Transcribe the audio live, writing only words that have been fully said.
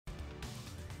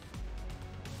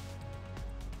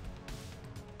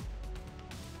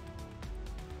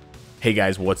Hey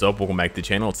guys, what's up? Welcome back to the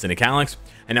channel. It's Cynicalex.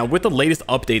 And now with the latest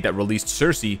update that released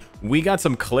Cersei, we got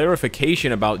some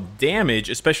clarification about damage,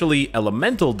 especially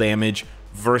elemental damage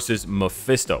versus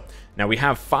Mephisto. Now we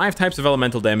have 5 types of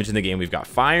elemental damage in the game. We've got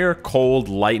fire, cold,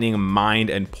 lightning, mind,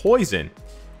 and poison.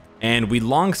 And we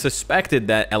long suspected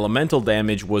that elemental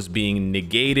damage was being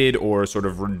negated or sort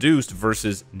of reduced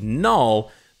versus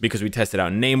null because we tested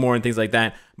out Namor and things like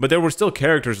that. But there were still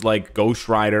characters like Ghost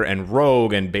Rider and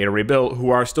Rogue and Beta Ray Bill who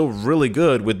are still really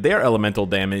good with their elemental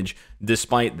damage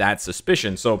despite that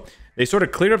suspicion. So they sort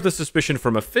of cleared up the suspicion for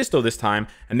Mephisto this time,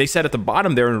 and they said at the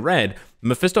bottom there in red,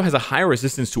 Mephisto has a higher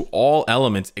resistance to all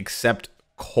elements except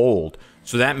cold.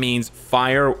 So that means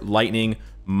fire, lightning,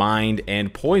 mind,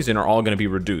 and poison are all going to be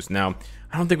reduced. Now,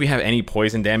 I don't think we have any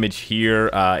poison damage here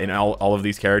in all of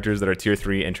these characters that are tier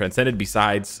 3 and transcended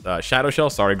besides Shadow Shell.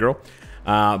 Sorry, girl.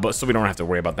 But so we don't have to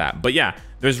worry about that. But yeah,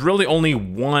 there's really only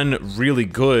one really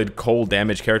good cold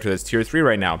damage character that's tier 3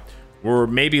 right now. We're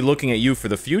maybe looking at you for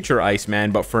the future,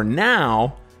 Iceman, but for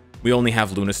now, we only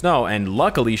have Luna Snow, and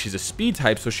luckily she's a speed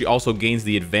type, so she also gains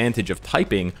the advantage of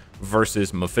typing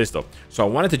versus Mephisto. So I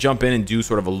wanted to jump in and do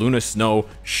sort of a Luna Snow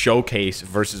showcase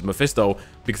versus Mephisto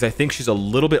because I think she's a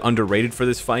little bit underrated for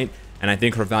this fight, and I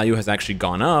think her value has actually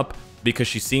gone up because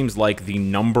she seems like the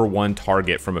 #1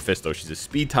 target for Mephisto. She's a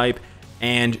speed type,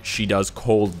 and she does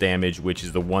cold damage, which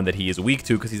is the one that he is weak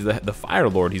to because he's the Fire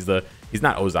Lord. He's not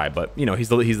Ozai, but you know, he's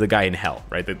the guy in hell,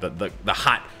 right? The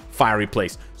hot fiery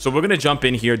place. So we're gonna jump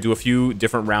in here, do a few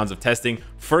different rounds of testing.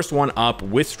 First one up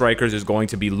with strikers is going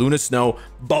to be Luna Snow,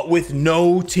 but with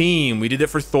no team. We did it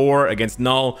for Thor against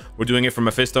Null. We're doing it for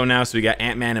Mephisto now. So we got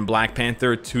Ant-Man and Black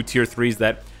Panther, 2 tier 3s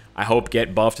that I hope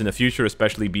get buffed in the future,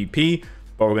 especially BP.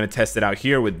 But we're gonna test it out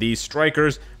here with these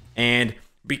strikers. And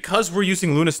because we're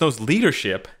using Luna Snow's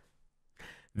leadership,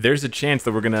 there's a chance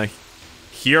that we're gonna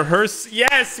hear her.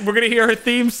 Yes, we're gonna hear her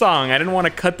theme song. I didn't want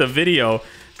to cut the video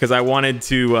because I wanted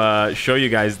to show you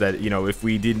guys that, you know, if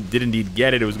we did indeed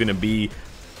get it, it was going to be,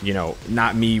 you know,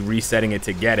 not me resetting it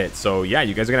to get it. So yeah,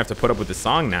 you guys are going to have to put up with the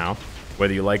song now,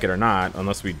 whether you like it or not,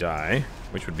 unless we die,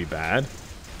 which would be bad.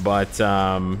 But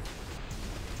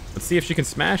let's see if she can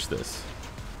smash this.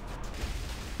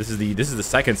 This is the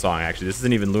second song, actually. This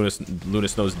isn't even Luna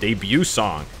Snow's debut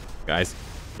song, guys.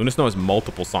 Luna Snow has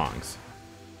multiple songs.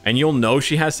 And you'll know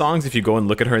she has songs if you go and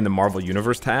look at her in the Marvel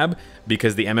Universe tab,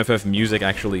 because the MFF music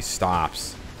actually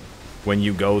stops when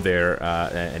you go there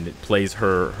and it plays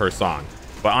her song.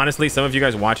 But honestly, some of you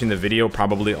guys watching the video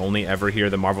probably only ever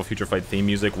hear the Marvel Future Fight theme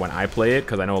music when I play it,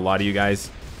 because I know a lot of you guys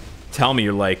tell me,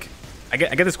 you're like, I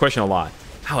get this question a lot.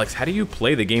 Alex, how do you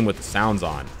play the game with the sounds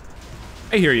on?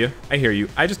 I hear you. I hear you.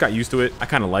 I just got used to it. I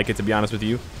kind of like it, to be honest with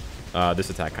you. This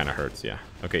attack kind of hurts, yeah.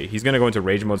 Okay, he's going to go into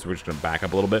rage mode, so we're just going to back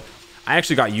up a little bit. I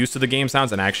actually got used to the game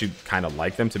sounds and I actually kind of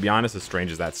like them, to be honest, as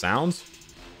strange as that sounds.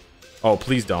 Oh,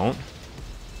 please don't.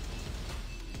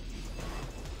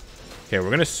 Okay, we're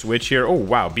going to switch here. Oh,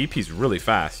 wow, BP's really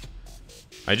fast.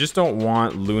 I just don't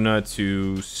want Luna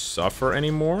to suffer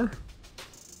anymore.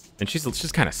 And she's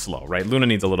kind of slow, right? Luna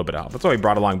needs a little bit of help. That's why we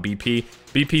brought along BP.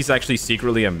 BP's actually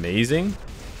secretly amazing.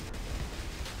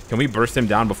 Can we burst him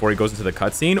down before he goes into the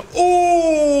cutscene?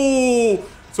 Oh!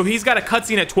 So he's got a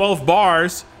cutscene at 12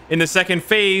 bars in the second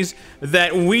phase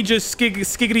that we just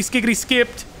skiggity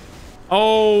skipped.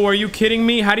 Oh, are you kidding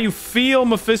me? How do you feel,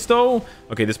 Mephisto?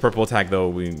 Okay, this purple attack, though,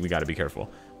 we got to be careful.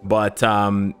 But,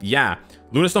 yeah,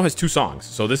 Luna Snow has 2 songs.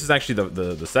 So this is actually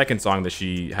the second song that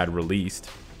she had released.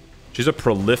 She's a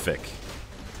prolific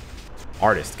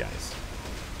artist, guys.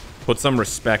 Put some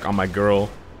respect on my girl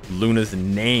Luna's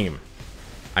name.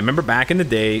 I remember back in the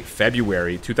day,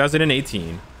 February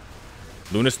 2018,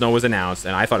 Luna Snow was announced,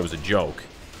 and I thought it was a joke.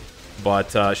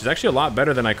 But she's actually a lot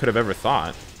better than I could have ever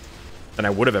thought. Than I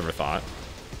would have ever thought.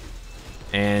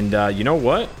 And you know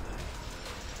what?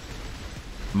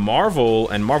 Marvel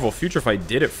and Marvel Future Fight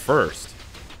did it first.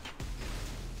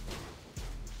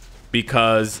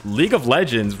 Because League of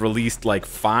Legends released like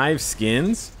 5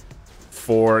 skins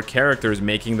for characters,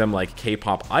 making them like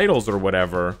K-pop idols or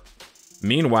whatever.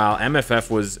 Meanwhile, MFF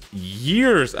was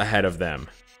years ahead of them.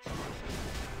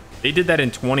 They did that in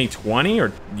 2020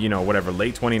 or, you know, whatever,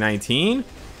 late 2019.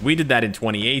 We did that in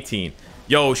 2018.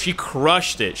 Yo, she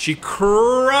crushed it. She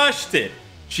crushed it.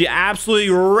 She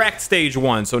absolutely wrecked stage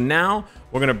 1. So now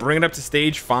we're going to bring it up to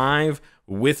stage 5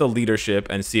 with a leadership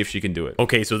and see if she can do it.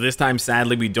 Okay, so this time,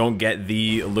 sadly, we don't get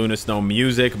the Luna Snow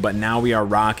music, but now we are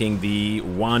rocking the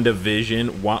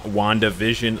WandaVision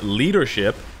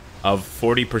leadership of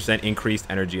 40% increased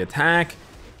energy attack.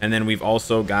 And then we've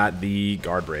also got the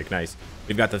guard break. Nice.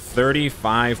 We've got the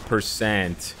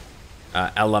 35%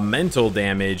 elemental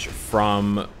damage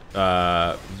from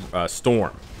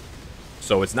Storm.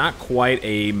 So it's not quite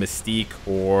a Mystique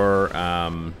or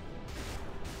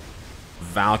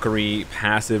Valkyrie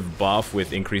passive buff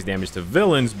with increased damage to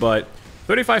villains, but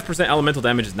 35% elemental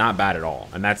damage is not bad at all.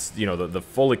 And that's, you know, the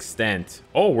full extent.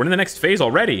 Oh, we're in the next phase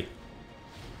already.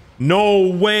 No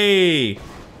way.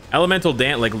 Elemental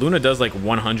damage, like Luna does like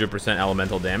 100%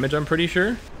 elemental damage, I'm pretty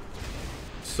sure.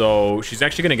 So she's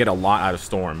actually going to get a lot out of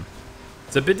Storm.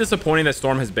 It's a bit disappointing that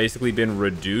Storm has basically been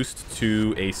reduced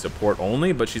to a support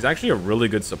only, but she's actually a really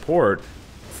good support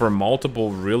for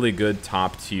multiple really good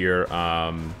top tier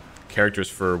characters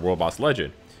for World Boss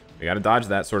Legend. We got to dodge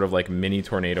that sort of like mini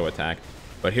tornado attack.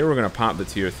 But here we're going to pop the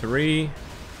tier 3.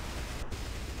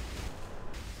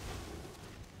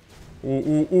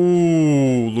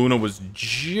 Ooh, Luna was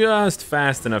just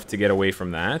fast enough to get away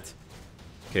from that.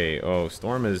 Okay, oh,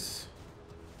 Storm is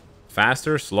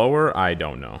faster, slower? I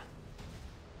don't know.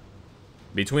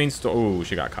 Between Ooh,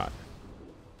 she got caught.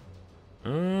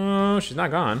 Oh, she's not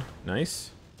gone.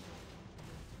 Nice.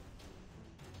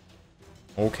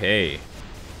 Okay.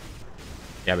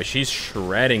 Yeah, but she's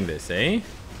shredding this, eh?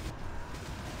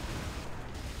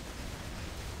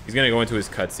 He's gonna go into his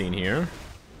cutscene here.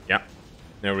 Yep.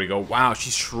 There we go. Wow,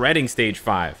 she's shredding stage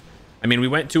 5. I mean, we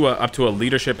went to up to a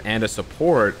leadership and a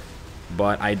support,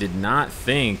 but I did not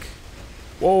think...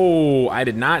 Whoa, I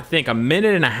did not think. A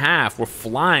minute and a half. We're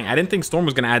flying. I didn't think Storm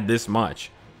was going to add this much.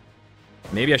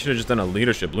 Maybe I should have just done a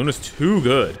leadership. Luna's too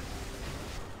good.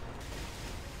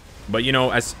 But, you know,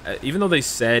 as even though they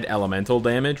said elemental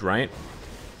damage, right?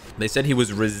 They said he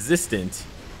was resistant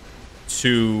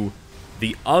to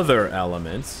the other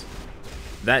elements.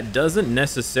 That doesn't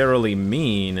necessarily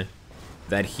mean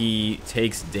that he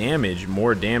takes damage,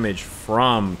 more damage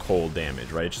from cold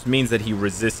damage, right? It just means that he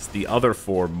resists the other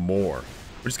 4 more,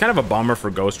 which is kind of a bummer for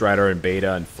Ghost Rider and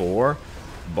Beta and 4,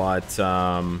 but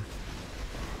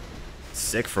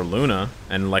sick for Luna.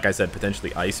 And like I said,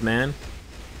 potentially Iceman,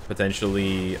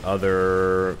 potentially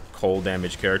other cold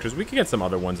damage characters. We could get some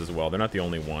other ones as well. They're not the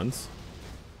only ones.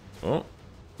 Oh,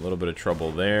 a little bit of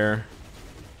trouble there.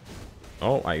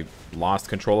 Oh, I lost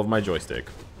control of my joystick.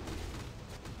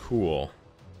 Cool.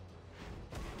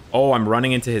 Oh, I'm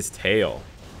running into his tail.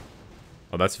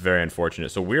 Oh, that's very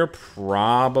unfortunate. So we're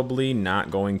probably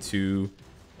not going to...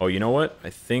 Oh, you know what?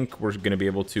 I think we're going to be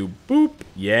able to... Boop!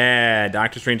 Yeah,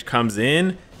 Doctor Strange comes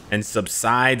in and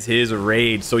subsides his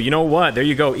rage. So you know what? There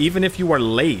you go. Even if you are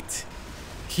late,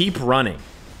 keep running.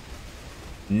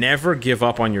 Never give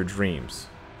up on your dreams.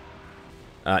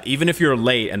 Even if you're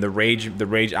late and the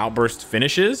rage outburst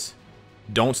finishes,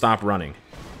 don't stop running.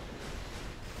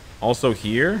 Also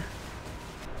here,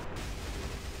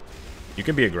 you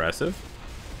can be aggressive.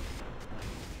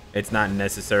 It's not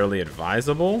necessarily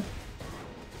advisable,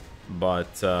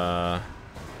 but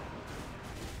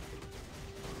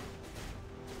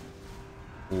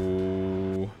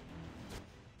ooh.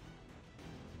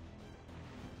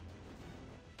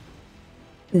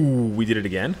 Ooh, we did it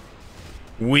again.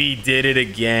 We did it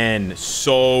again.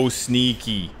 So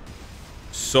sneaky.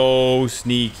 So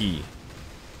sneaky.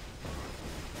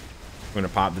 I'm going to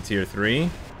pop the tier 3.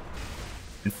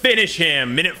 And finish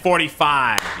him. Minute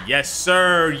 45. Yes,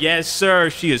 sir. Yes,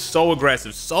 sir. She is so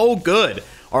aggressive. So good.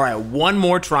 All right, one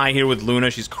more try here with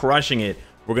Luna. She's crushing it.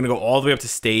 We're going to go all the way up to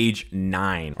stage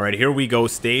 9. All right, here we go.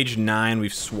 Stage 9.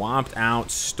 We've swapped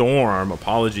out Storm.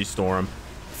 Apology, Storm.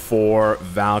 For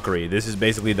Valkyrie. This is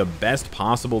basically the best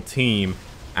possible team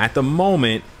at the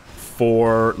moment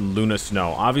for Luna Snow.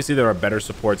 Obviously, there are better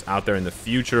supports out there in the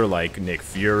future, like Nick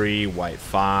Fury, White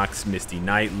Fox, Misty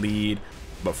Knight lead.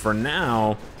 But for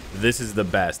now, this is the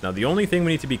best. Now, the only thing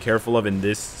we need to be careful of in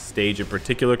this stage in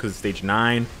particular, because it's stage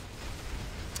 9,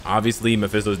 obviously,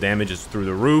 Mephisto's damage is through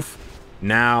the roof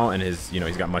now, and his, you know,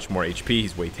 he's got much more HP.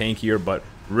 He's way tankier, but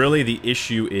really the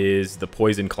issue is the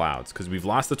poison clouds, because we've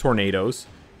lost the tornadoes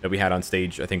that we had on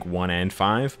stage, I think, 1 and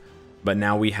 5. But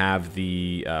now we have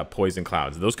the poison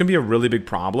clouds. Those can be a really big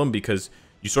problem because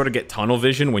you sort of get tunnel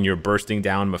vision when you're bursting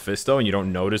down Mephisto and you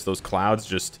don't notice those clouds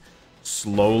just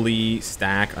slowly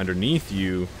stack underneath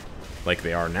you like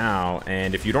they are now.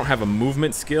 And if you don't have a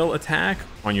movement skill attack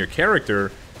on your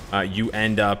character, you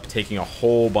end up taking a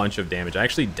whole bunch of damage. I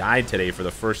actually died today for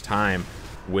the first time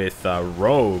with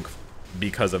Rogue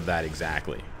because of that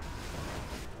exactly.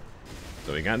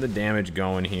 So we got the damage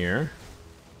going here.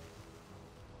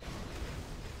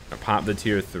 I pop the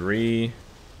tier 3.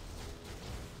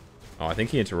 Oh, I think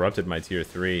he interrupted my tier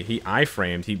 3. He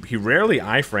iframed. He rarely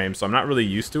iframes, so I'm not really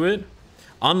used to it.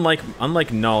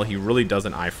 Unlike Null, he really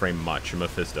doesn't iframe much,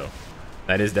 Mephisto.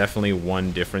 That is definitely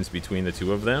one difference between the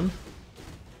two of them.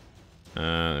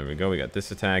 There we go. We got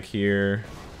this attack here.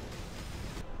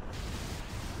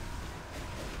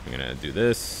 I'm gonna do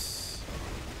this.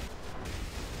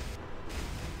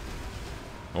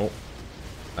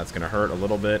 That's going to hurt a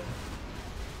little bit.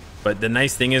 But the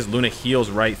nice thing is Luna heals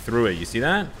right through it. You see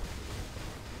that?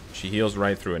 She heals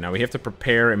right through it. Now we have to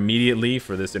prepare immediately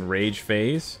for this enrage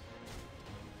phase.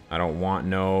 I don't want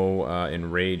no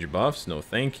enrage buffs. No,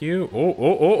 thank you.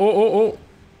 Oh.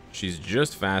 She's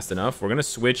just fast enough. We're going to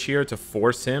switch here to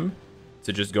force him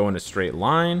to just go in a straight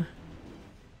line.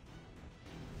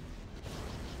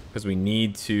 Because we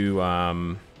need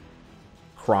to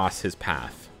cross his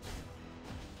path.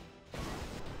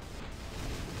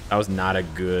 That was not a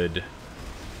good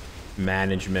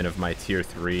management of my tier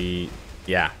 3.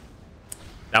 Yeah.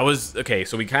 That was okay.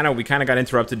 So we kind of got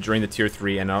interrupted during the tier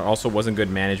 3, and it also wasn't good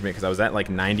management because I was at like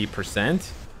 90%.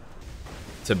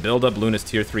 To build up Luna's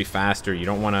tier 3 faster, you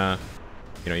don't want to,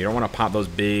 you don't want to pop those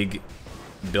big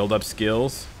build up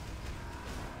skills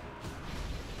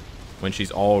when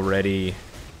she's already.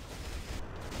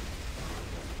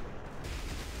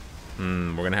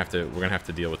 We're gonna have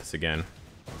to deal with this again.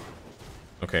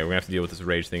 Okay, we're gonna have to deal with this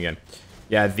rage thing again.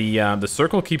 Yeah, the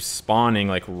circle keeps spawning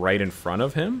like right in front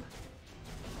of him.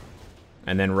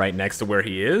 And then right next to where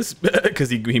he is,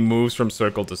 because he moves from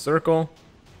circle to circle.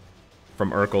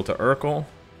 From Urkel to Urkel.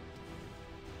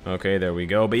 Okay, there we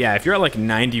go. But yeah, if you're at like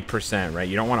 90%, right,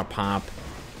 you don't want to pop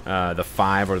the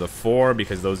 5 or the 4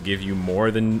 because those give you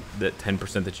more than the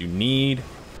 10% that you need.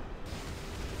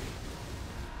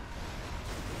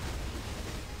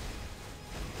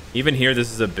 Even here,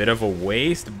 this is a bit of a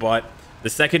waste, but the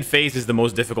second phase is the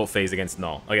most difficult phase against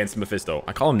Mephisto.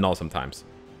 I call him Null sometimes.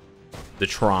 The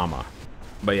trauma.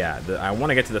 But yeah, I want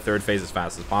to get to the third phase as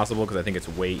fast as possible because I think it's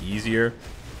way easier.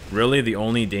 Really, the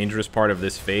only dangerous part of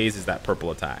this phase is that purple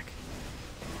attack.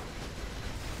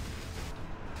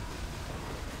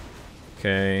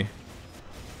 Okay.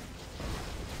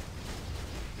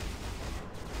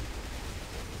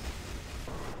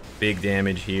 Big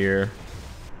damage here.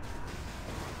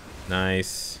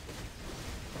 Nice.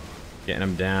 Getting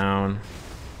him down.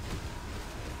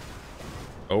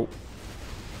 Oh.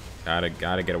 Gotta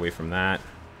get away from that.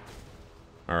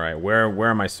 Alright, where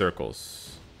are my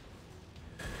circles?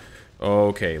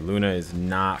 Okay, Luna is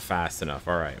not fast enough.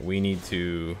 Alright, we need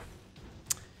to...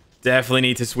 Definitely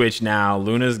need to switch now.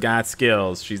 Luna's got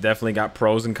skills. She's definitely got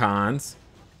pros and cons.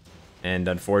 And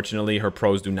unfortunately, her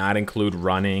pros do not include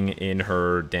running in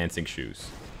her dancing shoes.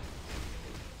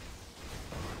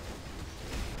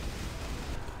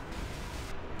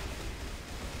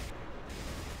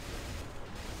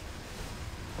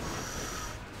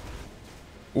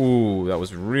 Ooh, that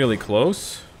was really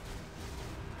close.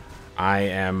 I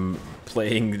am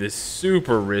playing this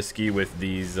super risky with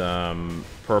these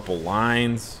purple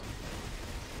lines.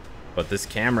 But this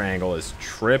camera angle is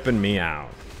tripping me out.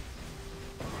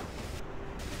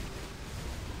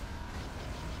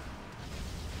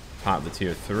 Pop the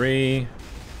tier 3.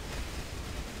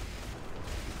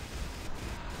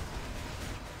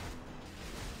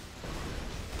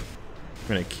 I'm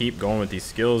going to keep going with these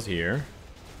skills here.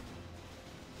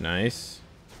 Nice.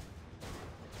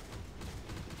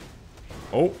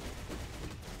 Oh.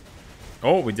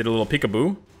 Oh, we did a little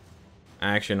peekaboo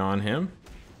action on him.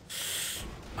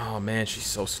 Oh, man, she's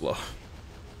so slow.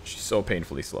 She's so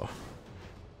painfully slow.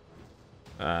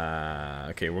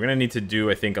 Okay, we're going to need to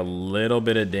do, I think, a little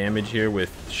bit of damage here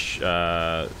with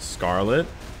Scarlet.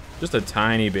 Just a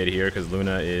tiny bit here because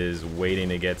Luna is waiting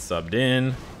to get subbed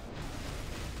in.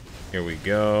 Here we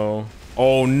go.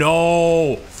 Oh,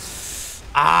 no!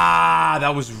 Ah,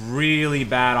 that was really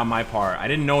bad on my part. I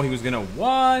didn't know he was gonna...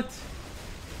 What?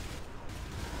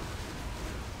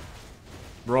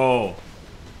 Bro.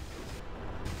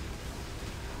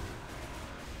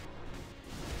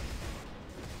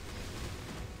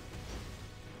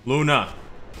 Luna.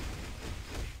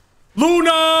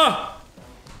 Luna!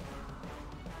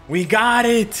 We got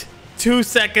it! 2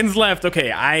 seconds left.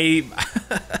 Okay,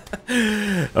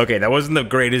 okay, that wasn't the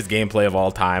greatest gameplay of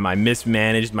all time. I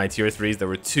mismanaged my tier 3s. There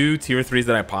were 2 tier 3s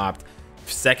that I popped.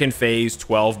 Second phase,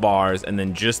 12 bars, and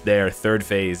then just there, third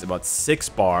phase, about 6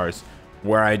 bars,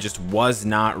 where I just was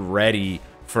not ready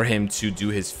for him to do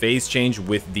his phase change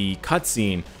with the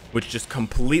cutscene, which just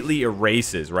completely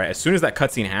erases, right? As soon as that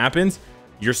cutscene happens,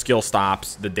 your skill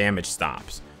stops, the damage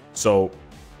stops. So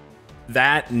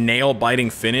that nail-biting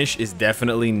finish is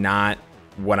definitely not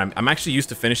what I'm actually used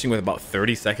to finishing with about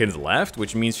 30 seconds left,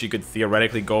 which means she could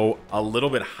theoretically go a little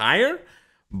bit higher,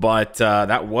 but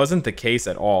that wasn't the case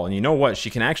at all. And you know what? She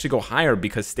can actually go higher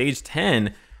because stage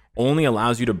 10 only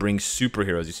allows you to bring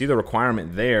superheroes. You see the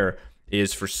requirement there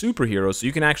is for superheroes, so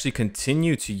you can actually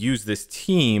continue to use this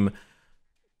team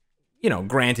you know,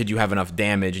 granted you have enough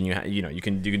damage and you know you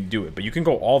can do it, but you can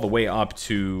go all the way up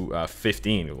to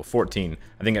 15, well 14.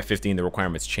 I think at 15 the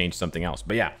requirements change something else.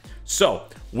 But yeah, so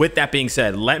with that being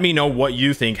said, let me know what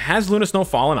you think. Has Luna Snow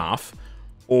fallen off,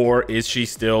 or is she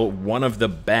still one of the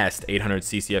best 800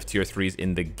 CCF tier 3s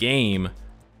in the game,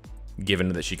 given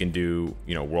that she can do,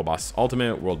 you know, World Boss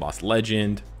Ultimate, World Boss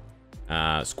Legend,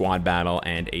 Squad Battle,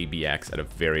 and ABX at a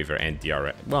very, and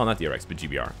DRX, well, not DRX, but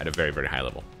GBR at a very, very high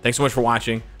level. Thanks so much for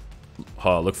watching.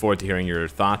 Look forward to hearing your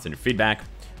thoughts and your feedback,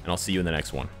 and I'll see you in the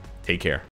next one. Take care.